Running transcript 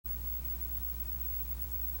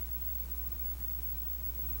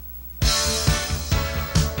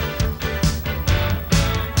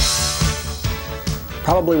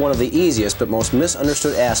Probably one of the easiest but most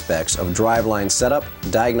misunderstood aspects of driveline setup,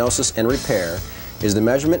 diagnosis, and repair is the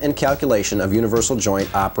measurement and calculation of universal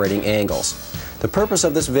joint operating angles. The purpose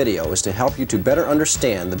of this video is to help you to better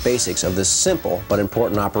understand the basics of this simple but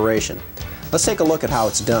important operation. Let's take a look at how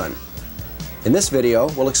it's done. In this video,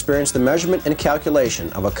 we'll experience the measurement and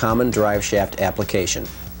calculation of a common drive shaft application.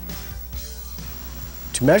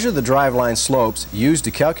 To measure the driveline slopes used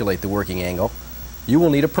to calculate the working angle, you will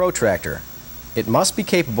need a protractor. It must be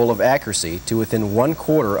capable of accuracy to within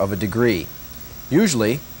 1/4 of a degree.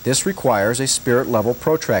 Usually, this requires a spirit level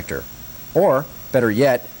protractor, or better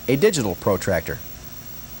yet, a digital protractor.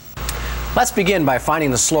 Let's begin by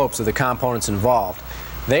finding the slopes of the components involved.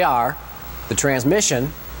 They are the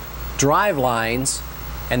transmission, drive lines,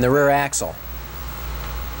 and the rear axle.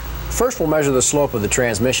 First, we'll measure the slope of the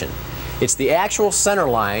transmission. It's the actual center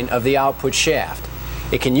line of the output shaft.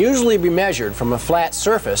 It can usually be measured from a flat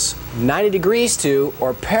surface 90 degrees to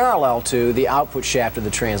or parallel to the output shaft of the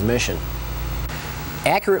transmission.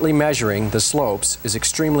 Accurately measuring the slopes is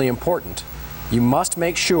extremely important. You must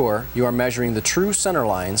make sure you are measuring the true center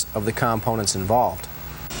lines of the components involved.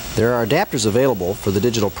 There are adapters available for the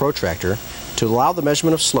digital protractor to allow the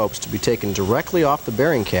measurement of slopes to be taken directly off the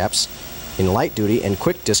bearing caps in light duty and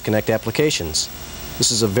quick disconnect applications.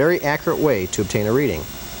 This is a very accurate way to obtain a reading.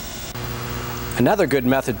 Another good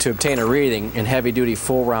method to obtain a reading in heavy-duty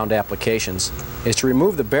full round applications is to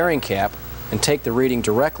remove the bearing cap and take the reading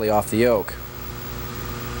directly off the yoke.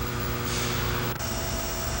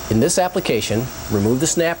 In this application, remove the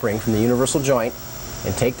snap ring from the universal joint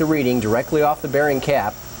and take the reading directly off the bearing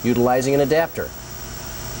cap utilizing an adapter.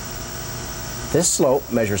 This slope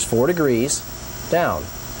measures 4 degrees down.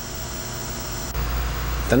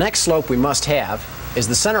 The next slope we must have is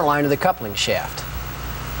the center line of the coupling shaft.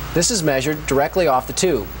 This is measured directly off the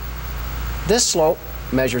tube. This slope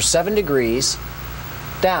measures 7 degrees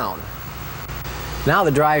down. Now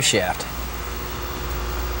the drive shaft.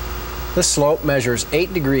 This slope measures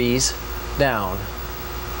 8 degrees down.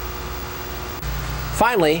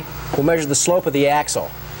 Finally, we'll measure the slope of the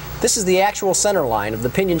axle. This is the actual center line of the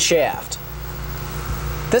pinion shaft.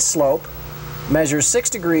 This slope measures 6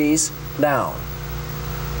 degrees down.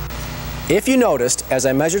 If you noticed, as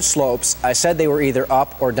I measured slopes, I said they were either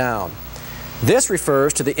up or down. This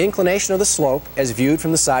refers to the inclination of the slope as viewed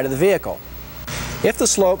from the side of the vehicle. If the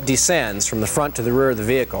slope descends from the front to the rear of the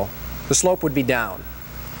vehicle, the slope would be down.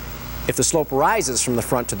 If the slope rises from the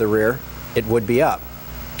front to the rear, it would be up.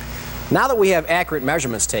 Now that we have accurate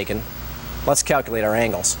measurements taken, let's calculate our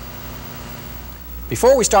angles.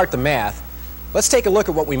 Before we start the math, let's take a look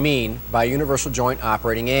at what we mean by a universal joint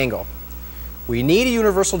operating angle. We need a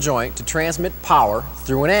universal joint to transmit power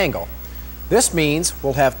through an angle. This means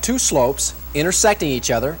we'll have two slopes intersecting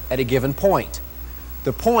each other at a given point.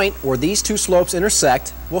 The point where these two slopes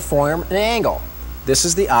intersect will form an angle. This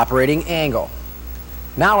is the operating angle.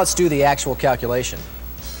 Now let's do the actual calculation.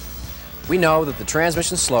 We know that the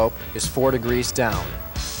transmission slope is 4 degrees down.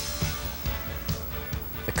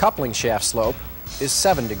 The coupling shaft slope is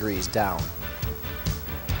 7 degrees down.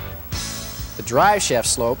 The drive shaft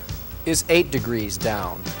slope is 8 degrees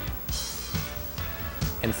down.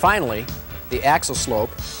 And finally, the axle slope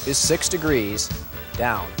is 6 degrees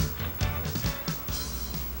down.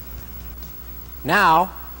 Now,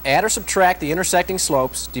 add or subtract the intersecting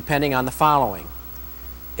slopes depending on the following.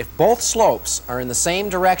 If both slopes are in the same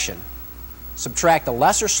direction, subtract the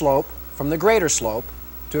lesser slope from the greater slope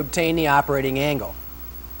to obtain the operating angle.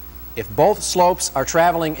 If both slopes are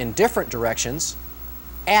traveling in different directions,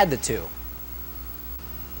 add the two.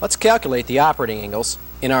 Let's calculate the operating angles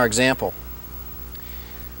in our example.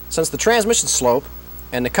 Since the transmission slope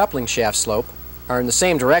and the coupling shaft slope are in the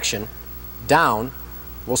same direction, down,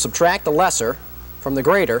 we'll subtract the lesser from the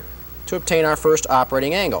greater to obtain our first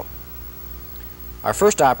operating angle. Our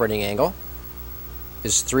first operating angle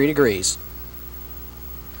is 3 degrees.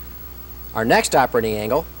 Our next operating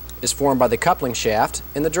angle is formed by the coupling shaft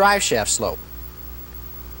and the drive shaft slope.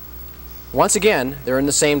 Once again, they're in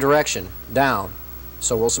the same direction, down.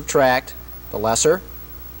 So we'll subtract the lesser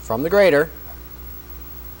from the greater,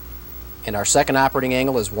 and our second operating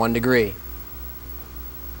angle is 1 degree.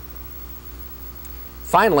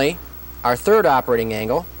 Finally, our third operating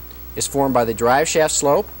angle is formed by the drive shaft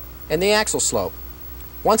slope and the axle slope.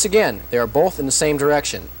 Once again, they are both in the same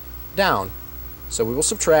direction, down. So we will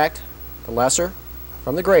subtract the lesser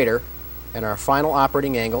from the greater, and our final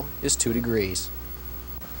operating angle is 2 degrees.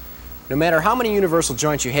 No matter how many universal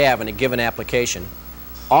joints you have in a given application,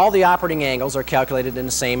 all the operating angles are calculated in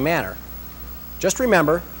the same manner. Just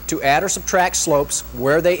remember to add or subtract slopes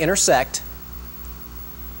where they intersect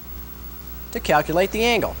to calculate the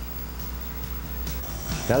angle.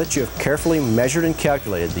 Now that you have carefully measured and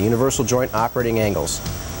calculated the universal joint operating angles,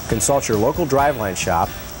 consult your local driveline shop,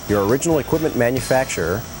 your original equipment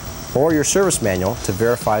manufacturer, or your service manual to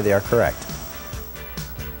verify they are correct.